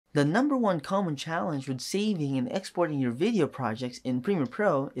The number one common challenge with saving and exporting your video projects in Premiere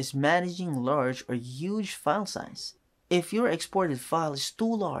Pro is managing large or huge file size. If your exported file is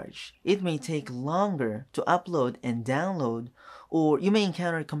too large, it may take longer to upload and download, or you may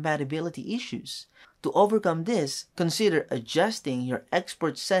encounter compatibility issues. To overcome this, consider adjusting your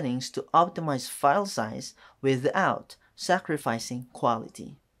export settings to optimize file size without sacrificing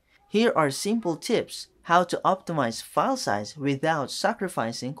quality. Here are simple tips how to optimize file size without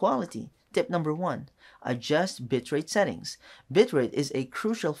sacrificing quality. Tip number 1. Adjust bitrate settings. Bitrate is a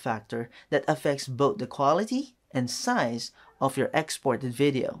crucial factor that affects both the quality and size of your exported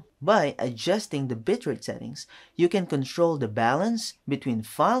video. By adjusting the bitrate settings, you can control the balance between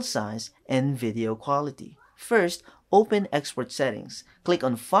file size and video quality. First, open Export Settings. Click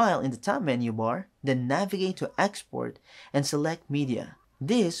on File in the top menu bar, then navigate to Export and select Media.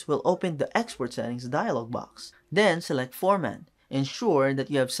 This will open the Export Settings dialog box. Then select Format. Ensure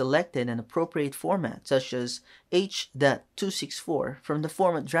that you have selected an appropriate format such as H.264 from the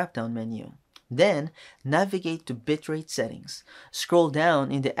Format drop-down menu. Then, navigate to Bitrate Settings. Scroll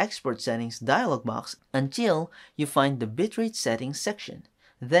down in the Export Settings dialog box until you find the Bitrate Settings section.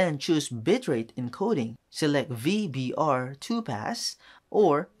 Then choose Bitrate Encoding. Select VBR 2-pass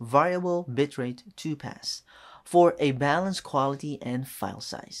or Variable Bitrate 2-pass for a balanced quality and file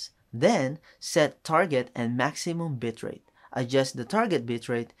size. Then, set target and maximum bitrate. Adjust the target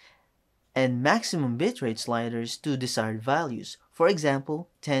bitrate and maximum bitrate sliders to desired values. For example,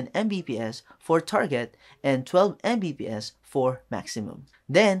 10 Mbps for target and 12 Mbps for maximum.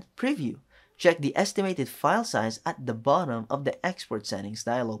 Then, preview. Check the estimated file size at the bottom of the Export Settings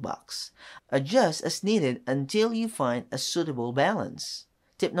dialog box. Adjust as needed until you find a suitable balance.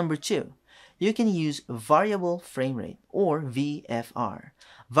 Tip number 2. You can use Variable Frame Rate or VFR.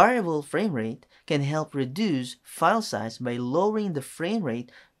 Variable frame rate can help reduce file size by lowering the frame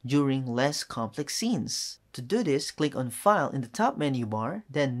rate during less complex scenes. To do this, click on File in the top menu bar,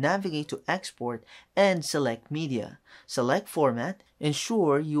 then navigate to Export and select Media. Select Format.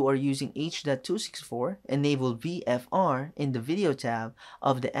 Ensure you are using H.264. Enable VFR in the Video tab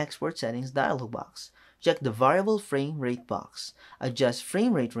of the Export Settings dialog box. Check the Variable Frame Rate box. Adjust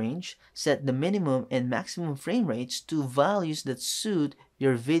frame rate range. Set the minimum and maximum frame rates to values that suit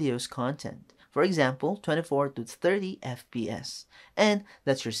your video's content. For example, 24 to 30 FPS. And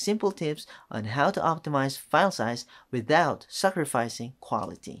that's your simple tips on how to optimize file size without sacrificing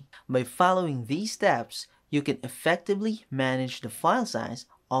quality. By following these steps, you can effectively manage the file size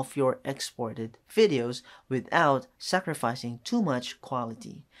of your exported videos without sacrificing too much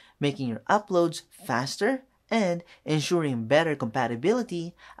quality, making your uploads faster and ensuring better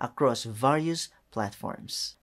compatibility across various platforms.